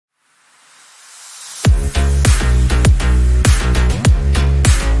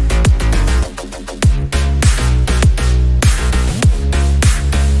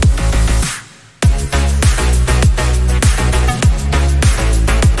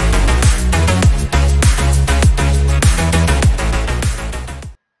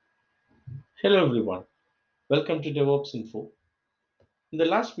Hello everyone, welcome to DevOps Info. In the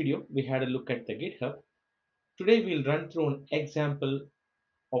last video, we had a look at the GitHub. Today we'll run through an example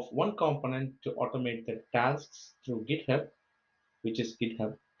of one component to automate the tasks through GitHub, which is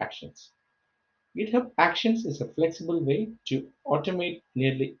GitHub Actions. GitHub Actions is a flexible way to automate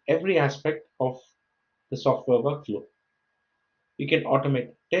nearly every aspect of the software workflow. You can automate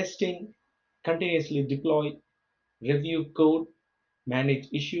testing, continuously deploy, review code, manage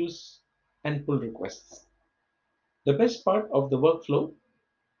issues, and pull requests. The best part of the workflow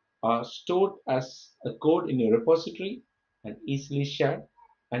are stored as a code in your repository and easily shared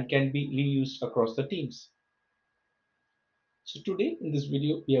and can be reused across the teams. So today in this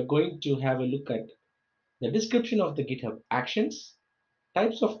video, we are going to have a look at the description of the GitHub actions,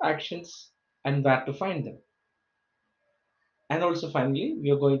 types of actions, and where to find them. And also finally,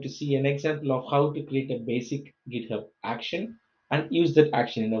 we are going to see an example of how to create a basic GitHub action and use that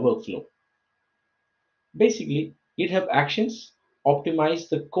action in a workflow. Basically, GitHub actions optimize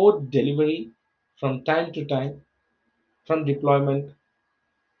the code delivery from time to time, from deployment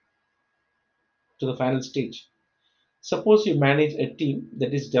to the final stage. Suppose you manage a team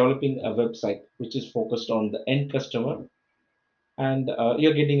that is developing a website which is focused on the end customer, and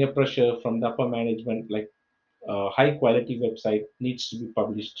you're getting a pressure from the upper management like high quality website needs to be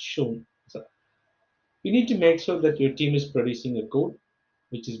published soon. So you need to make sure that your team is producing a code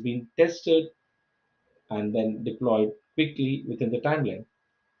which is being tested and then deployed quickly within the timeline.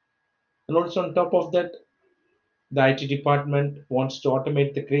 And also on top of that, the IT department wants to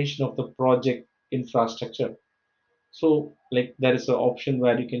automate the creation of the project infrastructure. So, like there is an option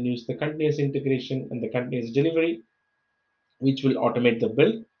where you can use the continuous integration and the continuous delivery, which will automate the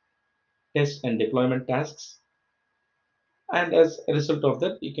build, test, and deployment tasks. And as a result of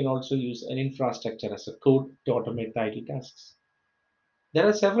that, you can also use an infrastructure as a code to automate the IT tasks. There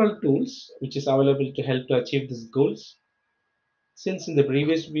are several tools which is available to help to achieve these goals. Since in the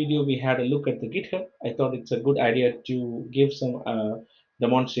previous video we had a look at the GitHub, I thought it's a good idea to give some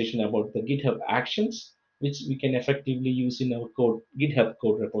demonstration about the GitHub actions, which we can effectively use in our code GitHub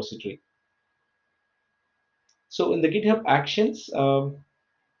code repository. So in the GitHub actions,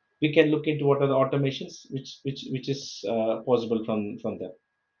 we can look into what are the automations which is possible from there.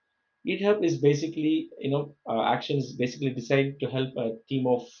 GitHub is basically actions basically designed to help a team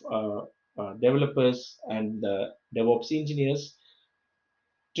of developers and DevOps engineers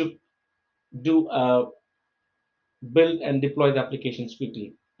to do build and deploy the applications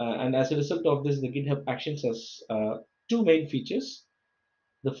quickly. And as a result of this, the GitHub Actions has two main features.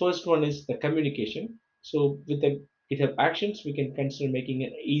 The first one is the communication. So with the GitHub Actions, we can consider making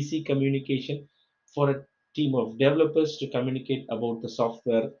an easy communication for a team of developers to communicate about the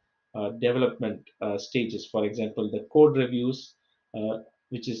software development stages. For example, the code reviews,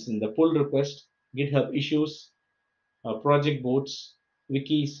 which is in the pull request, GitHub issues, project boards,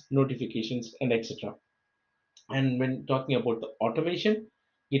 wikis, notifications, and etc. And when talking about the automation,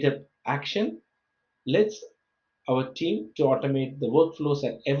 GitHub Action lets our team to automate the workflows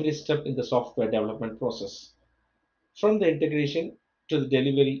at every step in the software development process, from the integration to the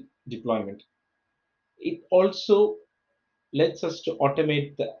delivery deployment. It also lets us to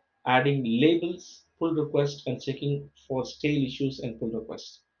automate the adding labels, pull requests, and checking for stale issues and pull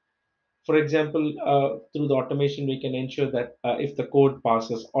requests. For example, through the automation, we can ensure that if the code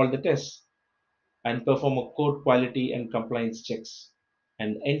passes all the tests, and perform a code quality and compliance checks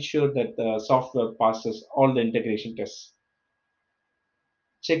and ensure that the software passes all the integration tests.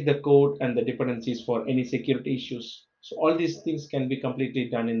 Check the code and the dependencies for any security issues. So all these things can be completely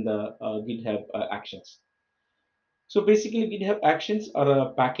done in the GitHub Actions. So basically, GitHub Actions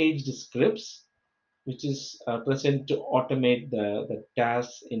are packaged scripts which is present to automate the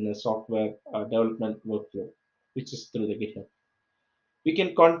tasks in the software development workflow, which is through the GitHub. We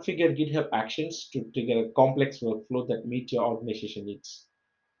can configure GitHub Actions to trigger a complex workflow that meet your organization needs.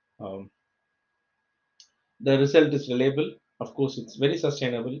 Um, the result is reliable. Of course, it's very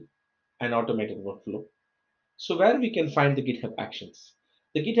sustainable and automated workflow. So where we can find the GitHub Actions?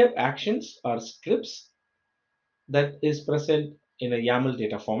 The GitHub Actions are scripts that is present in a YAML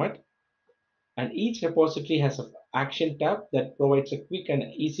data format, and each repository has an action tab that provides a quick and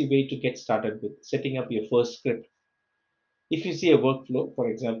easy way to get started with setting up your first script. If you see a workflow, for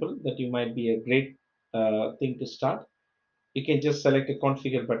example, that you might be a great thing to start, you can just select a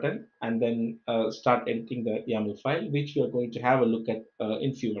configure button and then start editing the YAML file, which we are going to have a look at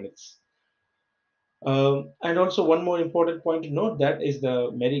in few minutes. And also one more important point to note that is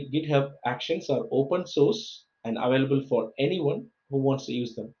the many GitHub actions are open source and available for anyone who wants to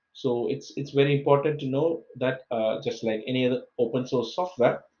use them. So it's very important to know that just like any other open source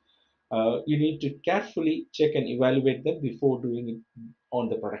software, You need to carefully check and evaluate them before doing it on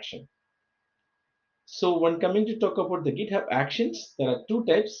the production. So when coming to talk about the GitHub Actions, there are two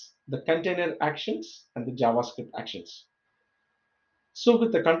types: the container actions and the JavaScript actions. So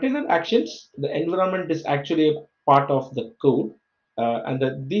with the container actions, the environment is actually a part of the code,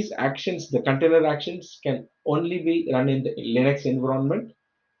 and these actions, the container actions, can only be run in the Linux environment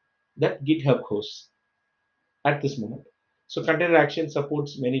that GitHub hosts at this moment. So container action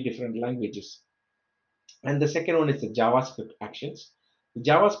supports many different languages. And the second one is the JavaScript actions. The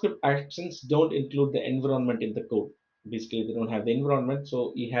JavaScript actions don't include the environment in the code. Basically, they don't have the environment,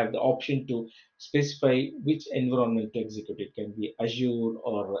 so you have the option to specify which environment to execute. It can be Azure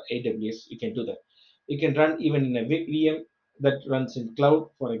or AWS. You can do that. You can run even in a VM that runs in cloud,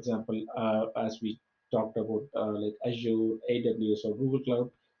 for example, as we talked about, like Azure, AWS, or Google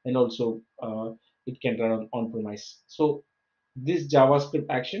Cloud, and also it can run on premise. So these JavaScript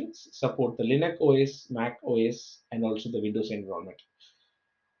actions support the Linux OS, Mac OS, and also the Windows environment.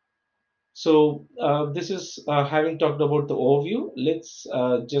 So this is having talked about the overview. Let's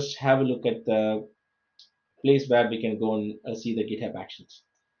just have a look at the place where we can go and see the GitHub Actions.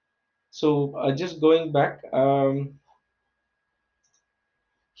 So just going back,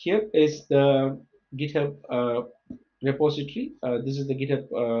 here is the GitHub repository. This is the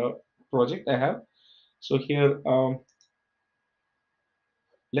GitHub project I have. So here,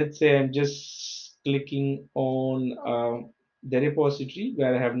 let's say I'm just clicking on the repository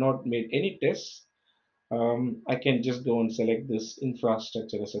where I have not made any tests. I can just go and select this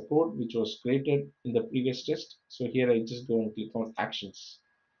infrastructure as a code which was created in the previous test. So here I just go and click on actions.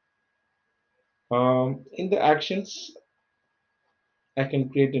 In the actions, I can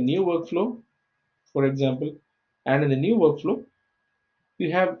create a new workflow, for example, and in the new workflow,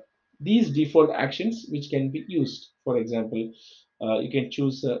 you have these default actions which can be used. For example, you can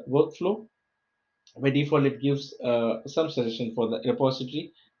choose a workflow. By default, it gives some suggestion for the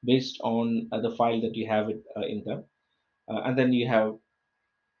repository based on the file that you have it in them. And then you have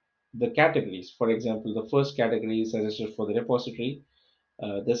the categories. For example, the first category is suggested for the repository.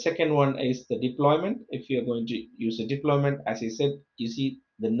 The second one is the deployment. If you're going to use a deployment, as I said, you see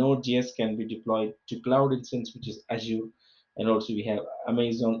the Node.js can be deployed to cloud instance, which is Azure, and also we have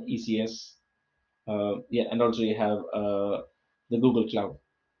Amazon ECS, yeah, and also you have the Google Cloud.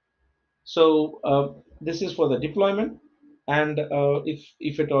 So this is for the deployment, and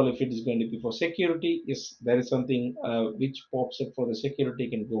if at all, if it is going to be for security, yes, there is something which pops up for the security.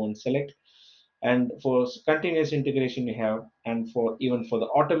 You can go and select, and for continuous integration you have, and for even for the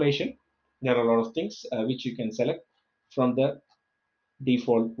automation, there are a lot of things which you can select from the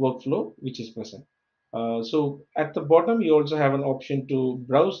default workflow which is present. So at the bottom, you also have an option to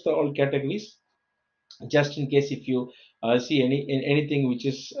browse the all categories just in case if you see anything which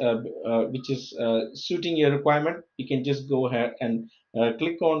is suiting your requirement. You can just go ahead and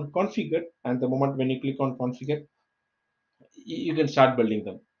click on configure, and the moment when you click on configure, you can start building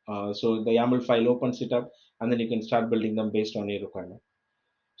them. So the YAML file opens it up, and then you can start building them based on your requirement.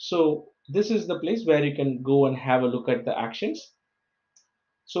 So this is the place where you can go and have a look at the actions.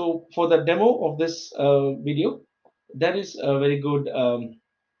 So for the demo of this video, there is a very good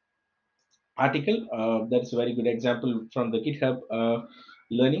article. That's a very good example from the GitHub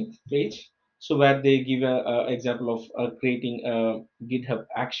learning page. So where they give a example of creating a GitHub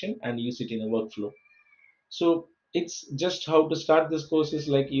action and use it in a workflow. So it's just how to start this course is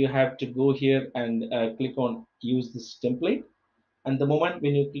like you have to go here and click on use this template. And the moment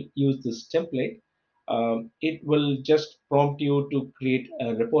when you use this template, it will just prompt you to create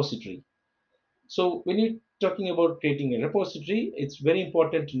a repository. So when you're talking about creating a repository, it's very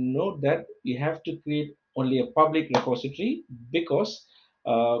important to know that you have to create only a public repository, because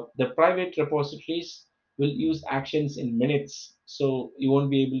the private repositories will use actions in minutes. So you won't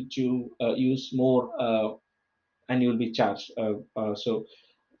be able to use more and you'll be charged. So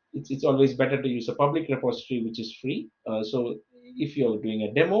it's always better to use a public repository which is free. So if you're doing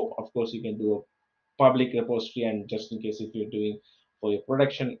a demo, of course, you can do a public repository, and just in case if you're doing for your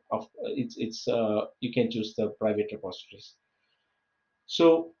production of it's you can choose the private repositories.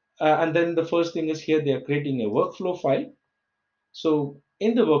 So and then the first thing is here they are creating a workflow file. So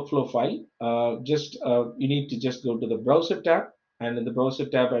in the workflow file, just you need to just go to the browser tab, and in the browser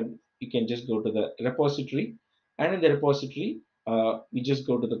tab, and you can just go to the repository, and in the repository, you just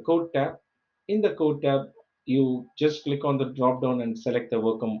go to the code tab. In the code tab, you just click on the drop down and select the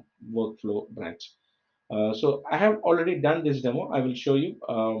workflow branch. So I have already done this demo. I will show you.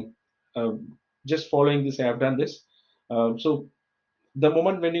 Uh, just following this, I have done this. So the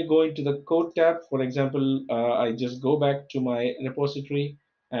moment when you go into the code tab, for example, I just go back to my repository.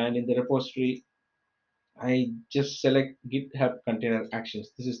 and in the repository, I just select GitHub Container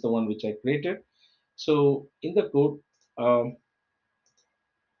Actions. This is the one which I created. So in the code, um,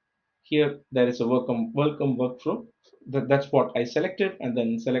 here there is a welcome workflow. That's what I selected, and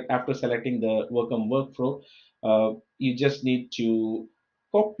then after selecting the welcome workflow, you just need to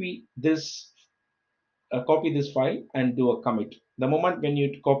copy this copy this file and do a commit. The moment when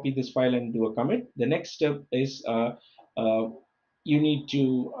you copy this file and do a commit, the next step is uh, you need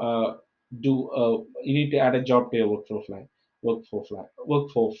to you need to add a job to your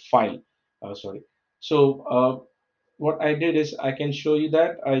workflow file. Sorry. So what I did is I can show you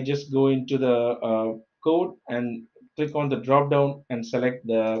that I just go into the code and click on the drop down and select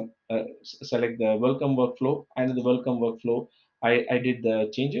the welcome workflow, and in the welcome workflow I did the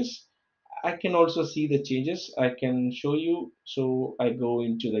changes. I can also see the changes. I can show you. So I go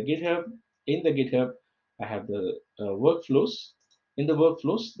into the GitHub. In the GitHub, I have the workflows. In the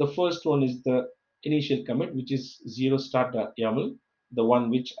workflows, the first one is the initial commit, which is zero start.yaml, the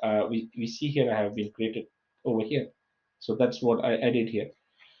one which we see here. I have been created over here. So that's what I did here.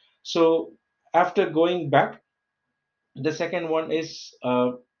 So after going back, the second one is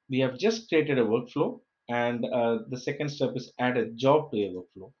we have just created a workflow, and the second step is add a job to a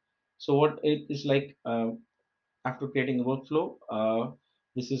workflow. So what it is like, after creating a workflow,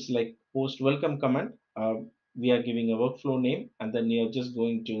 this is like post welcome command. We are giving a workflow name, and then you are just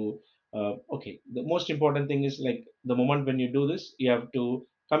going to okay. The most important thing is like the moment when you do this, you have to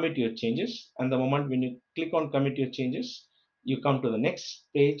commit your changes, and the moment when you click on commit your changes, you come to the next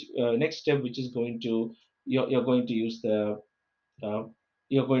page, next step, which is going to you're going to use the uh,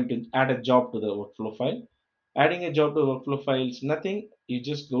 you're going to add a job to the workflow file. Adding a job to the workflow file is nothing. You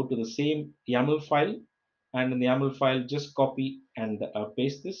just go to the same YAML file, and in the YAML file, just copy and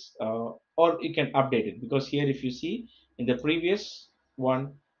paste this, or you can update it, because here, if you see in the previous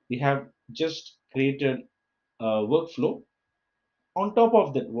one, we have just created a workflow. On top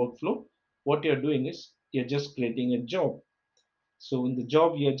of that workflow, what you're doing is you're just creating a job. So in the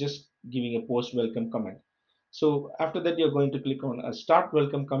job, you're just giving a post welcome command. So after that, you're going to click on a start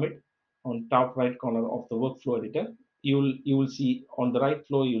welcome commit on top right corner of the workflow editor. You will see on the right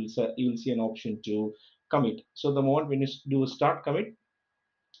flow, you'll see an option to commit. So the moment when you do a start commit,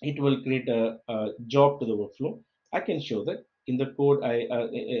 it will create a job to the workflow. I can show that in the code.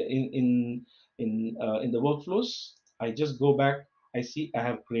 In the workflows, I just go back. I see I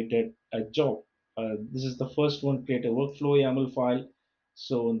have created a job. This is the first one. Create a workflow YAML file.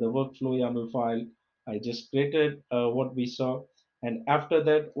 So in the workflow YAML file, I just created what we saw. And after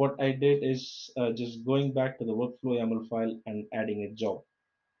that, what I did is just going back to the workflow YAML file and adding a job.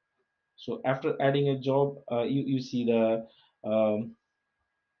 So after adding a job, you see the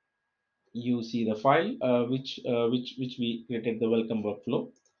file which we created the welcome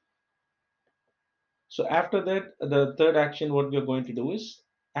workflow. So after that, the third action what we are going to do is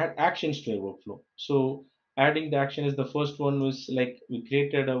add actions to a workflow. So adding the action is the first one, was like we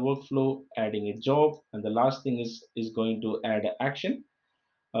created a workflow adding a job, and the last thing is going to add an action.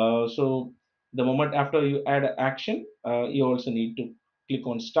 So the moment after you add an action, you also need to click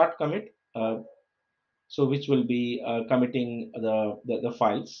on start commit, so which will be committing the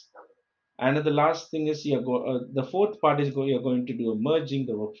files. And the last thing is the fourth part is you're going to do a merging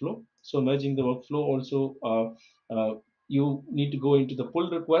the workflow. So merging the workflow also, you need to go into the pull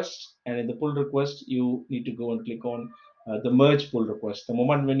request, and in the pull request you need to go and click on the merge pull request. The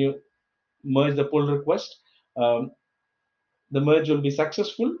moment when you merge the pull request, um, the merge will be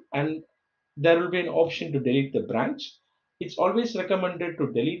successful, and there will be an option to delete the branch. It's always recommended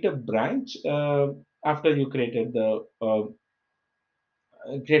to delete a branch after you created the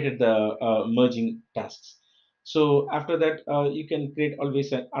merging tasks. So after that, you can create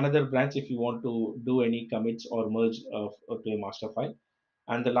always another branch if you want to do any commits or merge to a master file.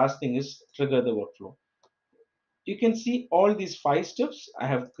 And the last thing is trigger the workflow. You can see all these 5 steps I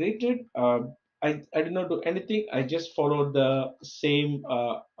have created. I did not do anything. I just followed the same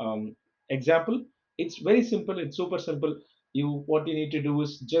example. It's very simple. It's super simple. What you need to do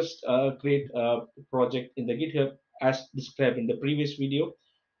is just create a project in the GitHub as described in the previous video,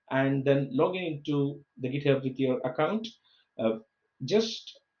 and then log in into the GitHub with your account.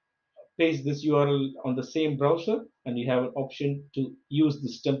 Just paste this URL on the same browser, and you have an option to use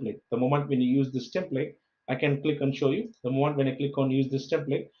this template. The moment when you use this template, I can click and show you. The moment when I click on use this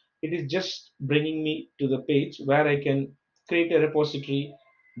template, it is just bringing me to the page where I can create a repository,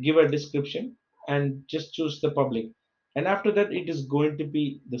 give a description, and just choose the public. And after that, it is going to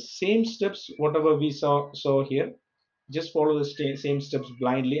be the same steps whatever we saw here. Just follow the same steps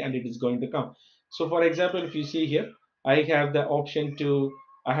blindly, and it is going to come. So for example, if you see here, I have the option to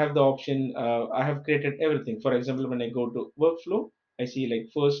I have the option. I have created everything. For example, when I go to workflow, I see like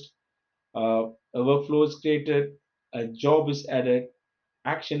first a workflow is created, a job is added,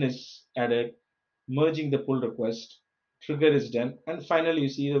 action is added, merging the pull request, trigger is done, and finally you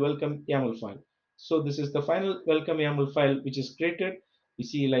see the welcome YAML file. So this is the final welcome YAML file which is created. You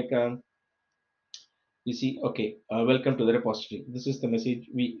see like you see, okay, welcome to the repository. This is the message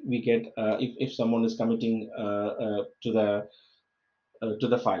we get if someone is committing to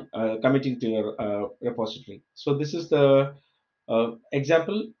the file, committing to your repository. So this is the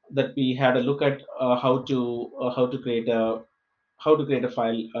example that we had a look at how to create a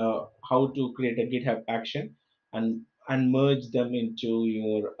file, how to create a GitHub action, and merge them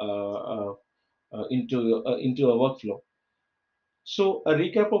into a workflow. So a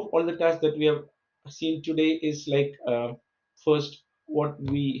recap of all the tasks that we have seen today is like first what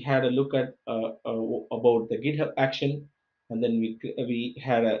we had a look at about the GitHub action, and then we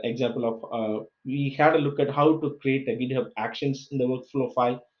had an example of we had a look at how to create a GitHub actions in the workflow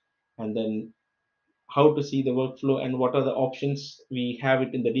file, and then how to see the workflow and what are the options we have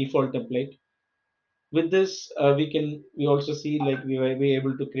it in the default template. With this, we also see like we were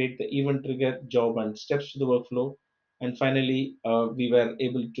able to create the event trigger, job, and steps to the workflow, and finally we were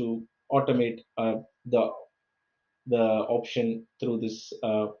able to automate the option through this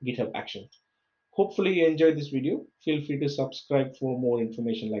GitHub action. Hopefully you enjoyed this video. Feel free to subscribe for more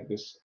information like this.